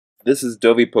This is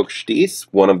Dovi Pokštis,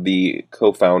 one of the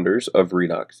co-founders of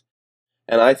Redux,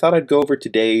 and I thought I'd go over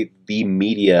today the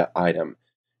media item.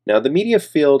 Now, the media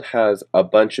field has a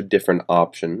bunch of different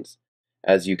options.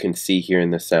 As you can see here in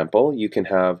the sample, you can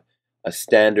have a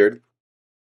standard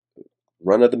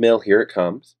run-of-the-mill, here it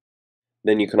comes.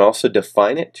 Then you can also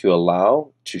define it to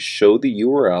allow to show the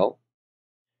URL,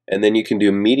 and then you can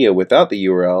do media without the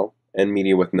URL and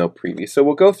media with no preview. So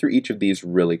we'll go through each of these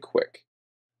really quick.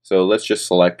 So let's just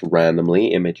select randomly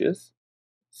images.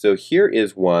 So here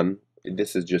is one.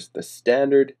 This is just the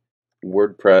standard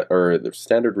WordPress or the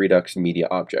standard Redux media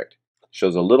object.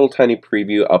 Shows a little tiny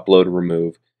preview, upload,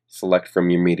 remove, select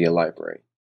from your media library.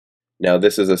 Now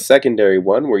this is a secondary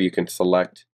one where you can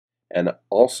select and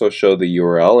also show the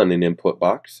URL in an input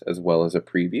box as well as a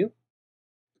preview.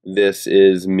 This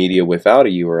is media without a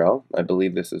URL. I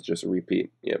believe this is just a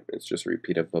repeat. Yep, it's just a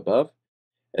repeat of above.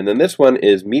 And then this one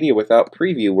is media without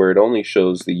preview, where it only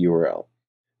shows the URL.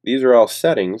 These are all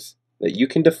settings that you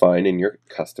can define in your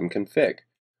custom config.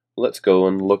 Let's go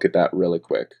and look at that really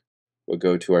quick. We'll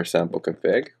go to our sample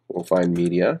config, we'll find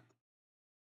media,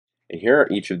 and here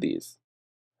are each of these.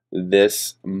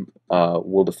 This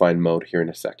will define mode here in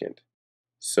a second.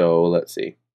 So let's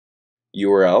see.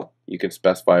 URL, you can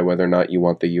specify whether or not you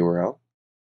want the URL.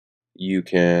 You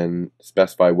can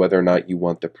specify whether or not you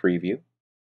want the preview.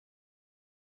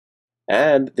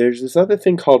 And there's this other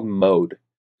thing called mode.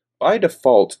 By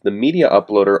default, the media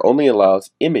uploader only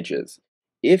allows images.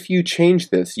 If you change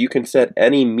this, you can set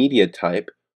any media type,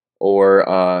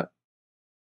 or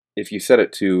if you set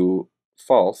it to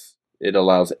false, it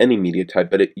allows any media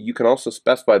type, but you can also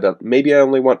specify that maybe I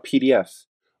only want PDFs,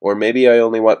 or maybe I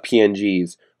only want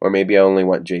PNGs, or maybe I only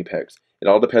want JPEGs. It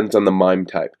all depends on the MIME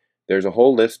type. There's a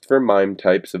whole list for MIME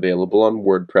types available on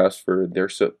WordPress for their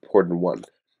supported one.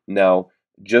 Now,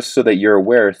 just so that you're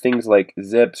aware, things like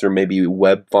zips or maybe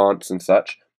web fonts and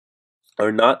such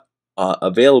are not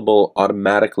available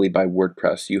automatically by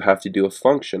WordPress. You have to do a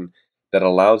function that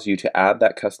allows you to add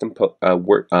that custom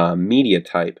media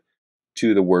type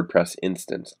to the WordPress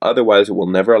instance. Otherwise, it will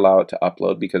never allow it to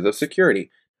upload because of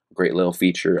security. Great little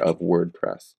feature of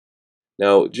WordPress.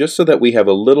 Now, just so that we have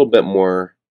a little bit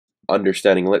more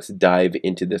understanding, let's dive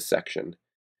into this section.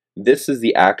 This is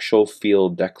the actual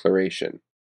field declaration.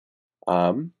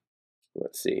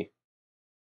 Let's see.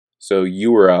 So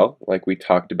URL, like we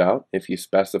talked about, if you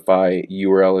specify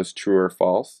URL as true or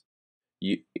false,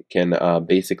 you can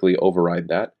basically override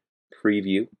that.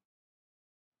 Preview,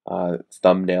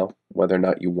 thumbnail, whether or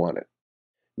not you want it.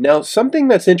 Now, something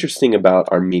that's interesting about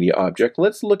our media object,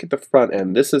 let's look at the front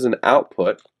end. This is an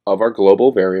output of our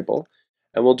global variable,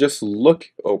 and we'll just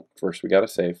look, first we gotta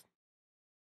save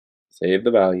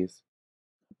the values.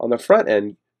 On the front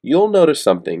end, you'll notice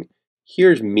something.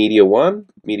 Here's media 1,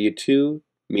 media 2,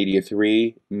 media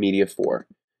 3, media 4.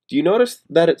 Do you notice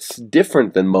that it's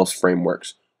different than most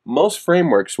frameworks? Most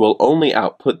frameworks will only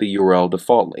output the URL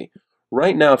defaultly.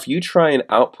 Right now, if you try and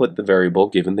output the variable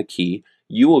given the key,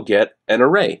 you will get an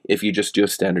array if you just do a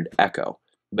standard echo.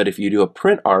 But if you do a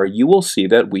print R, you will see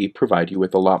that we provide you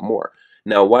with a lot more.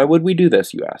 Now, why would we do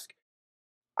this, you ask?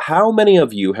 How many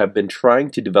of you have been trying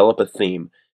to develop a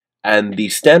theme and the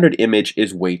standard image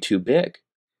is way too big?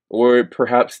 Or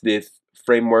perhaps the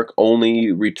framework only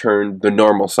returned the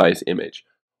normal size image.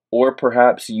 Or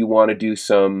perhaps you want to do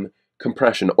some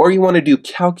compression, or you want to do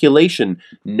calculation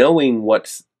knowing what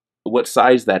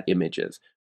size that image is.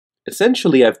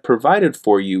 Essentially, I've provided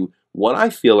for you what I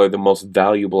feel are the most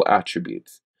valuable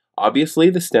attributes. Obviously,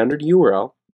 the standard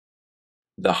URL,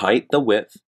 the height, the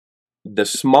width, the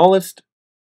smallest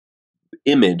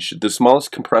image, the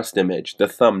smallest compressed image, the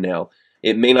thumbnail.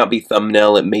 It may not be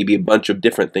thumbnail, it may be a bunch of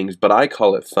different things, but I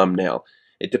call it thumbnail.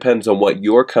 It depends on what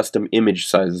your custom image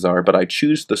sizes are, but I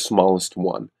choose the smallest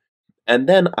one. And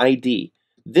then ID.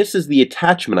 This is the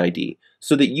attachment ID,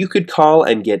 so that you could call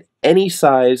and get any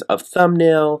size of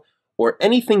thumbnail or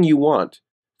anything you want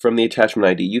from the attachment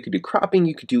ID. You could do cropping,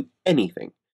 you could do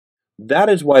anything. That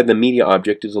is why the media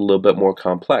object is a little bit more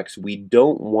complex. We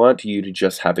don't want you to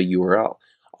just have a URL.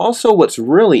 Also, what's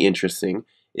really interesting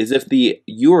is if the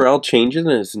URL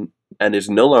changes and is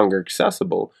no longer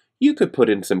accessible, you could put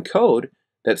in some code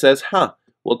that says,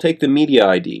 we'll take the media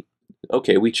ID.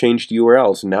 Okay, we changed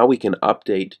URLs. Now we can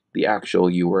update the actual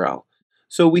URL.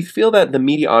 So we feel that the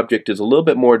media object is a little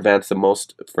bit more advanced than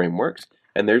most frameworks,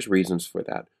 and there's reasons for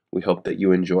that. We hope that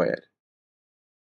you enjoy it.